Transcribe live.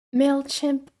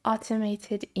Mailchimp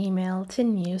automated email to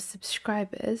new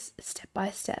subscribers step by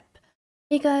step.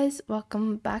 Hey guys,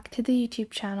 welcome back to the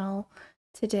YouTube channel.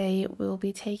 Today we'll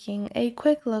be taking a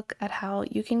quick look at how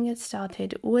you can get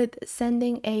started with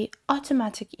sending a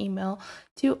automatic email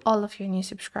to all of your new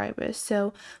subscribers.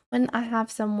 So when I have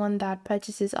someone that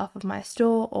purchases off of my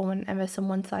store, or whenever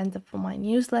someone signs up for my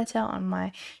newsletter on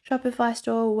my Shopify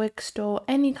store, Wix store,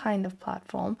 any kind of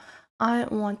platform, I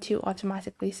want to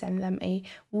automatically send them a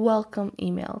welcome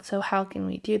email. So how can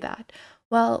we do that?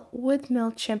 Well, with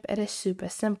Mailchimp, it is super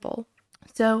simple.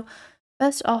 So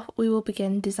first off, we will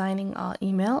begin designing our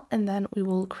email, and then we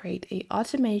will create a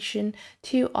automation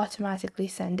to automatically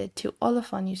send it to all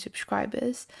of our new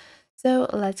subscribers. So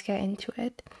let's get into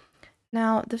it.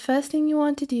 Now, the first thing you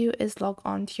want to do is log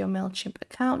on to your Mailchimp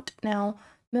account. Now,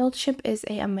 Mailchimp is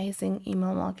an amazing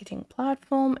email marketing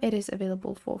platform. It is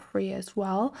available for free as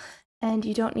well, and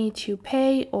you don't need to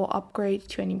pay or upgrade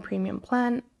to any premium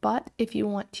plan. But if you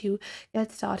want to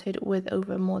get started with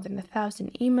over more than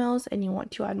 1,000 emails and you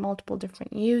want to add multiple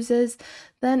different users,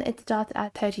 then it starts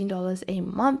at $13 a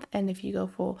month. And if you go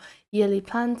for yearly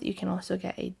plans, you can also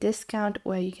get a discount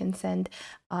where you can send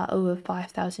over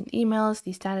 5,000 emails.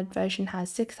 The standard version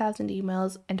has 6,000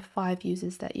 emails and 5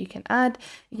 users that you can add.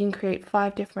 You can create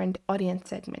 5 different audience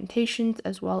segmentations,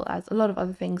 as well as a lot of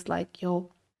other things like your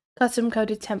custom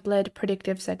coded template,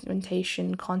 predictive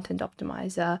segmentation, content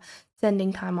optimizer,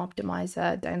 sending time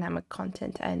optimizer, dynamic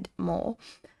content, and more.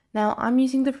 Now, I'm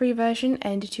using the free version,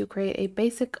 and to create a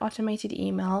basic automated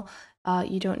email,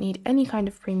 you don't need any kind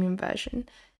of premium version.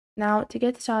 Now, to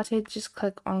get started, just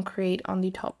click on create on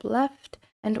the top left.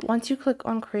 And once you click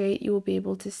on create, you will be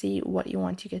able to see what you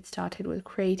want to get started with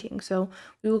creating. So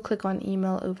we will click on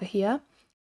email over here.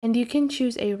 And you can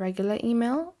choose a regular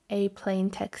email, a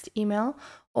plain text email,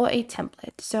 or a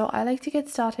template. So I like to get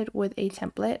started with a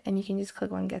template, and you can just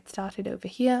click on get started over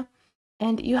here.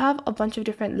 And you have a bunch of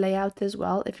different layouts as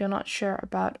well if you're not sure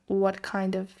about what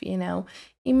kind of, email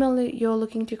you're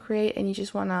looking to create, and you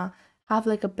just want to have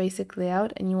like a basic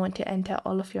layout and you want to enter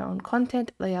all of your own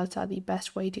content. Layouts are the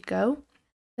best way to go.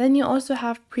 Then you also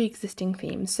have pre-existing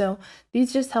themes. So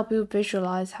these just help you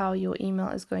visualize how your email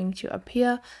is going to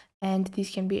appear, and these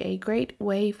can be a great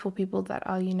way for people that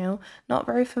are, not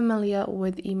very familiar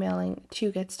with emailing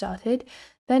to get started.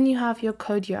 Then you have your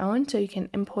code your own, so you can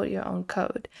import your own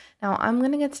code. Now I'm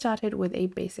going to get started with a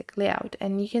basic layout,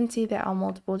 and you can see there are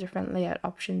multiple different layout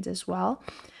options as well.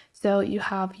 So you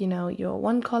have, your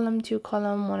 1 column, 2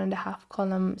 column, 1.5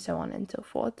 column, so on and so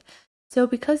forth. So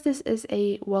because this is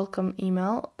a welcome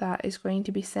email that is going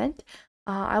to be sent,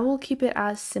 I will keep it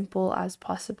as simple as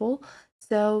possible.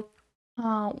 So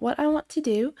what I want to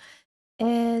do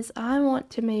is I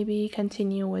want to maybe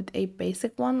continue with a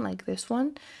basic one like this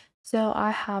one. So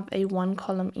I have a 1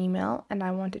 column email and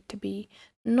I want it to be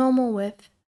normal width.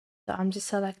 So I'm just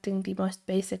selecting the most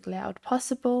basic layout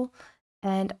possible,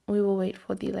 and we will wait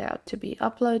for the layout to be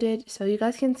uploaded. So you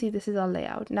guys can see this is our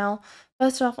layout. Now,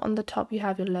 first off, on the top, you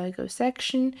have your logo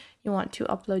section. You want to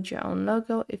upload your own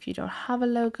logo. If you don't have a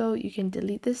logo, you can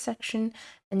delete this section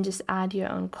and just add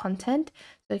your own content.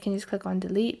 So you can just click on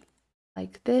delete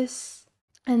like this.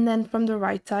 And then from the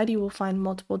right side, you will find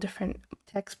multiple different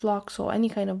text blocks or any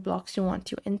kind of blocks you want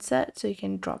to insert. So you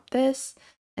can drop this,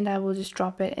 and I will just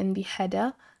drop it in the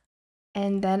header.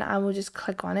 And then I will just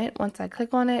click on it. Once I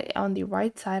click on it, on the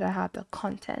right side, I have the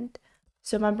content.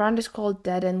 So my brand is called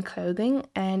Dead End Clothing,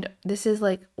 and this is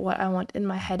like what I want in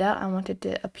my header. I want it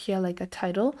to appear like a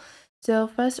title. So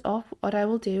first off, what I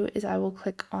will do is I will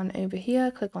click on over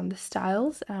here, click on the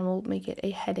styles, and I will make it a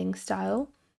heading style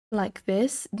like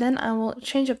this. Then I will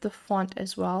change up the font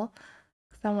as well,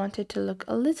 because I want it to look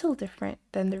a little different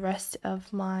than the rest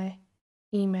of my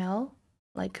email,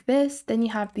 like this. Then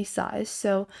you have the size.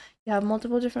 So you have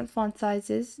multiple different font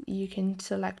sizes you can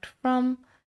select from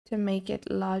to make it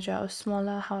larger or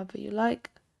smaller, however you like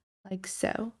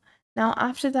so. Now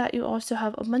after that, you also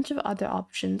have a bunch of other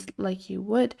options like you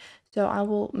would. So I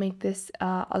will make this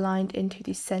aligned into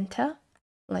the center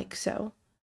like so.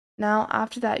 Now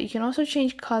after that, you can also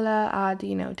change color, add,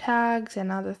 tags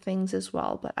and other things as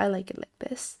well, but I like it like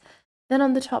this. Then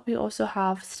on the top, you also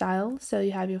have style. So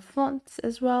you have your fonts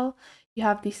as well. You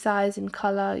have the size and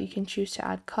color. You can choose to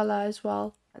add color as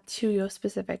well to your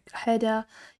specific header.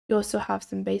 You also have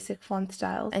some basic font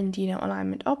styles and,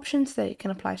 alignment options that you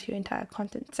can apply to your entire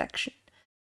content section.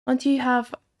 Once you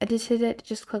have edited it,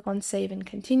 just click on save and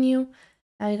continue.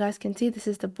 Now you guys can see this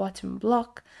is the bottom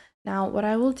block. Now what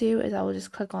I will do is I will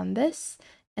just click on this,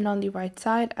 and on the right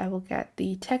side, I will get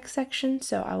the text section.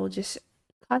 So I will just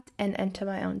cut and enter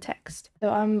my own text.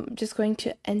 So I'm just going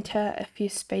to enter a few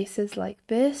spaces like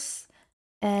this,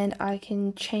 and I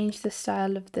can change the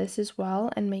style of this as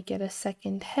well and make it a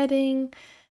second heading,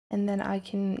 and then I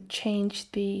can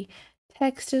change the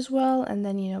text as well, and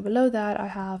then below that I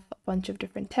have a bunch of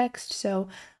different text, so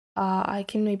I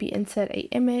can maybe insert a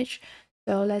image.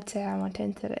 So let's say I want to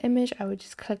insert an image, I would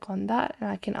just click on that, and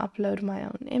I can upload my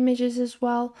own images as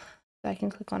well. So I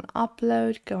can click on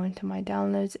upload, go into my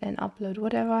downloads, and upload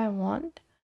whatever I want.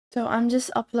 So I'm just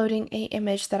uploading a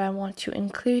image that I want to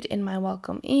include in my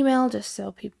welcome email, just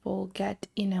so people get,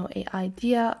 an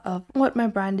idea of what my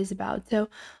brand is about. So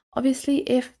obviously,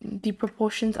 if the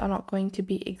proportions are not going to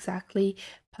be exactly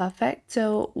perfect,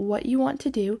 so what you want to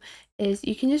do is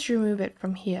you can just remove it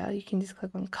from here. You can just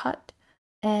click on cut,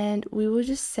 and we will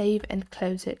just save and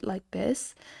close it like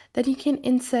this. Then you can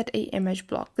insert a image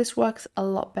block. This works a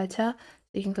lot better.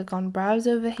 You can click on browse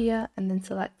over here and then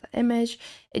select the image.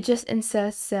 It just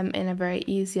inserts them in a very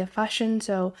easier fashion.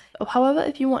 So however,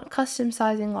 if you want custom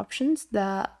sizing options,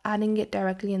 adding it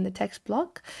directly in the text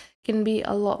block can be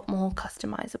a lot more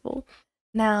customizable.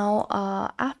 Now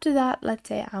after that, let's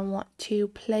say I want to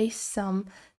place some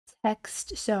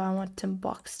text, so I want some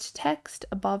boxed text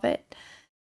above it,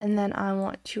 and then I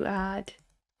want to add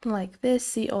like this,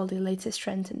 see all the latest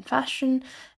trends in fashion.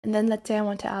 And then let's say I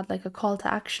want to add like a call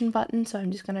to action button, so I'm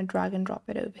just going to drag and drop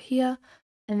it over here,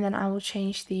 and then I will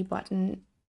change the button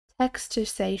text to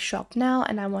say shop now,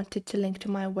 and I want it to link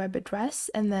to my web address.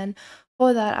 And then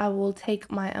for that I will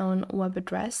take my own web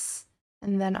address,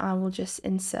 and then I will just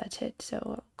insert it,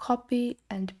 so copy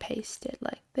and paste it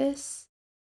like this,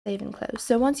 save and close.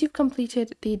 So once you've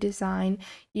completed the design,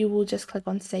 you will just click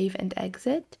on save and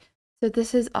exit. So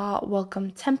this is our welcome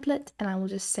template, and I will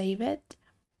just save it.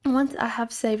 Once I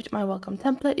have saved my welcome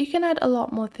template, you can add a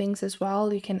lot more things as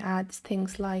well. You can add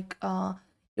things like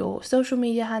your social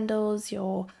media handles,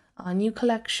 your new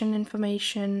collection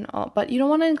information, but you don't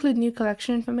want to include new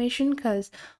collection information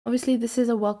because obviously this is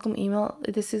a welcome email.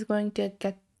 This is going to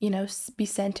get be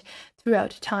sent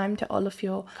throughout time to all of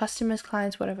your customers,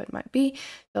 clients, whatever it might be.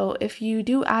 So if you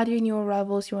do add your new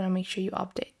arrivals, you want to make sure you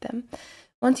update them.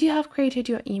 Once you have created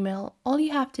your email, all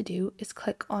you have to do is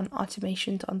click on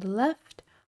automations on the left.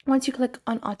 Once you click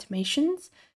on automations,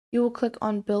 you will click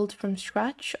on build from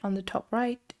scratch on the top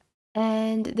right,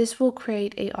 and this will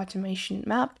create a automation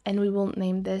map, and we will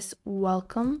name this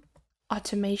welcome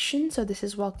automation. So this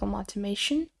is welcome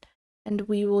automation, and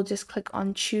we will just click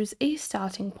on choose a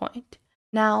starting point.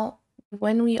 Now,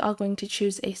 when we are going to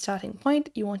choose a starting point,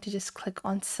 you want to just click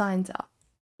on signs up.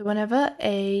 So whenever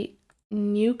a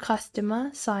new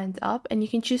customer signs up, and you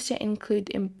can choose to include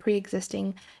in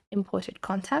pre-existing imported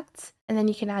contacts, and then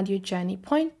you can add your journey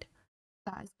point.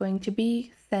 That is going to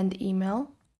be send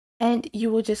email, and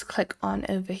you will just click on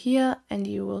over here and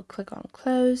you will click on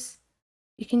close.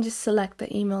 You can just select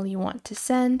the email you want to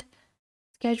send,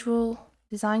 schedule,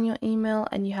 design your email,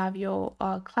 and you have your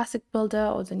classic builder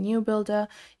or the new builder.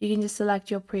 You can just select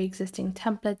your pre-existing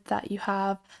template that you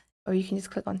have, or you can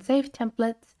just click on save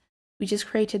templates. We just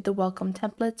created the welcome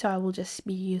template, so I will just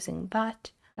be using that.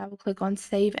 I will click on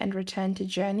save and return to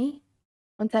journey.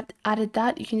 Once I've added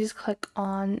that, you can just click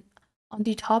on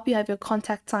the top, you have your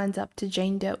contact signs up to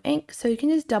Jane Doe Inc. So you can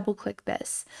just double click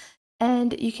this,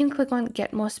 and you can click on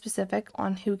get more specific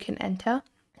on who can enter.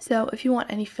 So if you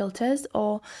want any filters,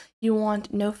 or you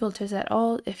want no filters at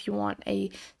all, if you want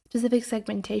a specific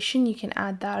segmentation, you can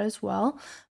add that as well.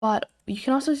 But you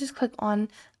can also just click on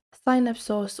sign up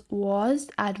source was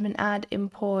admin add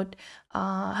import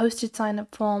hosted sign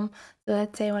up form. So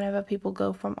let's say whenever people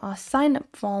go from our sign up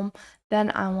form,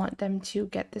 then I want them to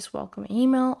get this welcome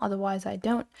email, otherwise I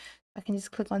don't. I can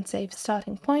just click on save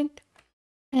starting point,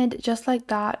 and just like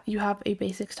that, you have a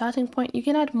basic starting point. You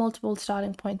can add multiple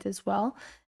starting points as well,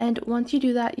 and once you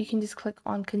do that, you can just click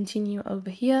on continue over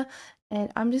here,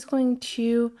 and I'm just going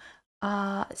to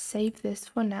save this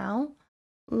for now,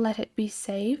 let it be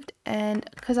saved. And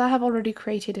because I have already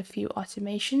created a few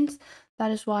automations,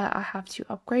 that is why I have to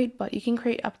upgrade, but you can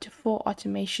create up to 4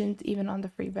 automations even on the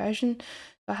free version.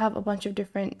 So I have a bunch of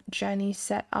different journeys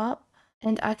set up,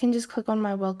 and I can just click on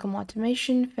my welcome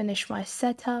automation, finish my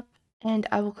setup, and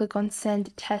I will click on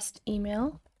send test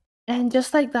email. And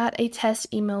just like that, a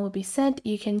test email will be sent.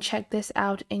 You can check this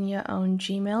out in your own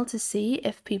Gmail to see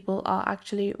if people are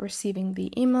actually receiving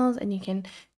the emails, and you can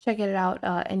check it out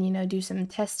and do some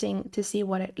testing to see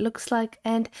what it looks like.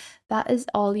 And that is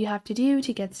all you have to do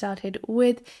to get started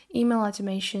with email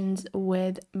automations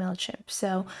with Mailchimp.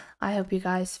 So I hope you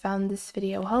guys found this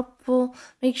video helpful.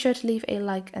 Make sure to leave a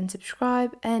like and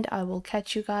subscribe, and I will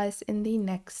catch you guys in the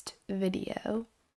next video.